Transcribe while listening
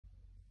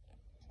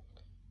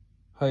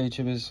Hi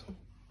YouTubers,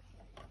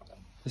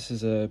 this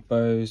is a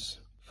Bose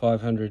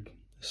 500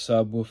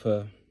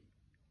 subwoofer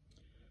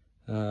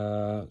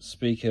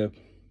speaker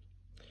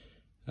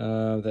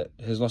that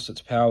has lost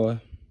its power.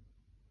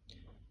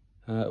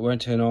 It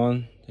won't turn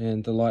on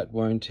and the light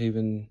won't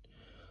even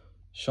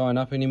shine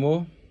up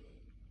anymore.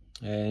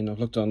 And I've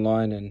looked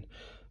online and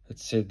it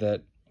said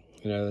that,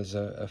 you know, there's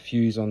a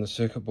fuse on the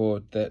circuit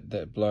board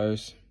that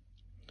blows.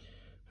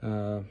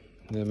 The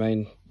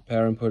main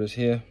power input is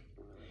here,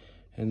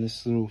 and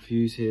this little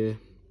fuse here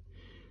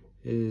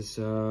is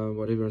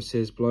what everyone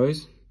says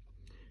blows.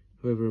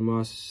 However, in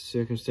my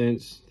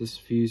circumstance, this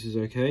fuse is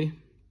okay,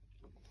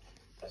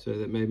 so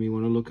that made me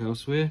want to look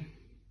elsewhere.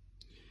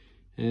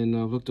 And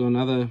I've looked on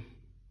other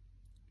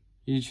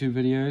YouTube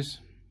videos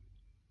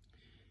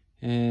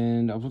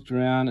and I've looked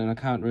around and I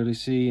can't really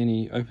see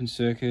any open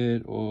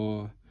circuit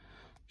or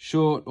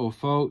short or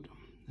fault.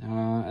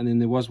 And then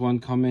there was one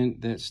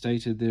comment that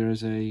stated there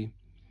is a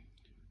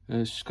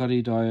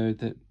schotty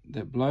diode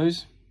that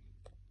blows.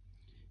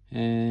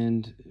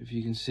 And if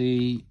you can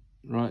see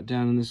right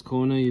down in this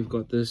corner, you've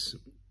got this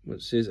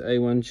what says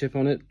A1 chip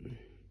on it,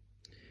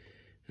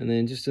 and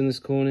then just in this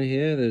corner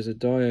here there's a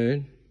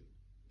diode.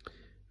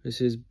 It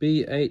says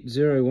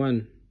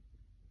B801,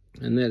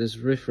 and that is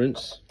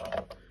reference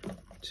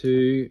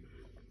to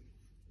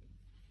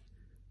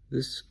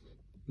this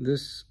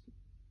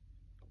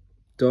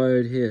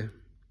diode here.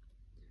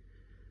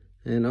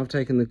 And I've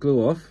taken the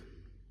glue off,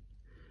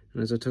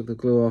 and as I took the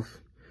glue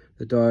off,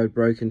 the diode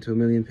broke into a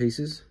million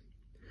pieces.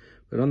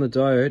 But on the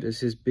diode it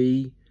says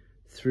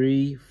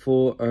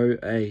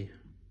B340A.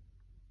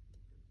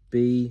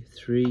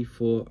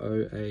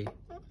 B340A.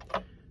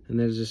 And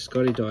that is a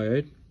schotty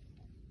diode.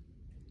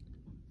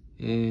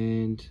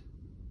 And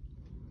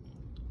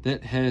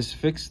that has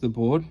fixed the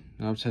board.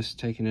 I've just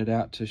taken it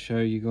out to show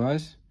you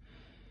guys.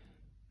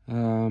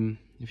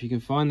 If you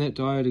can find that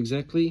diode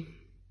exactly,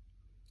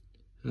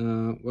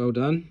 well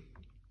done.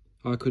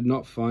 I could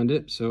not find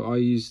it, so I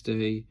used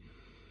a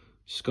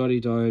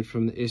schotty diode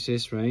from the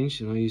SS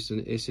range, and I used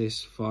an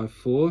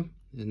SS54,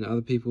 and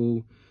other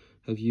people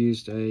have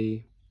used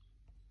a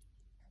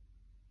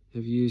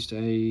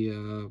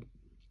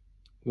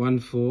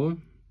 1.4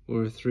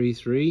 or a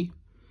 3.3.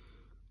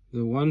 The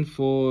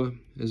 1.4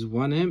 is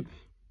 1 amp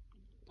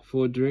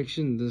forward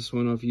direction. This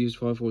one I've used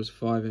 5.4 is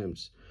 5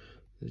 amps.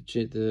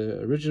 The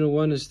original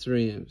one is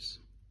 3 amps.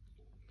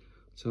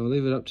 So I'll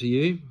leave it up to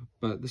you,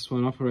 but this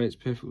one operates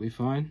perfectly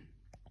fine.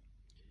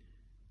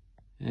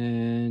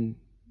 And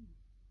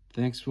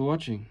thanks for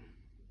watching.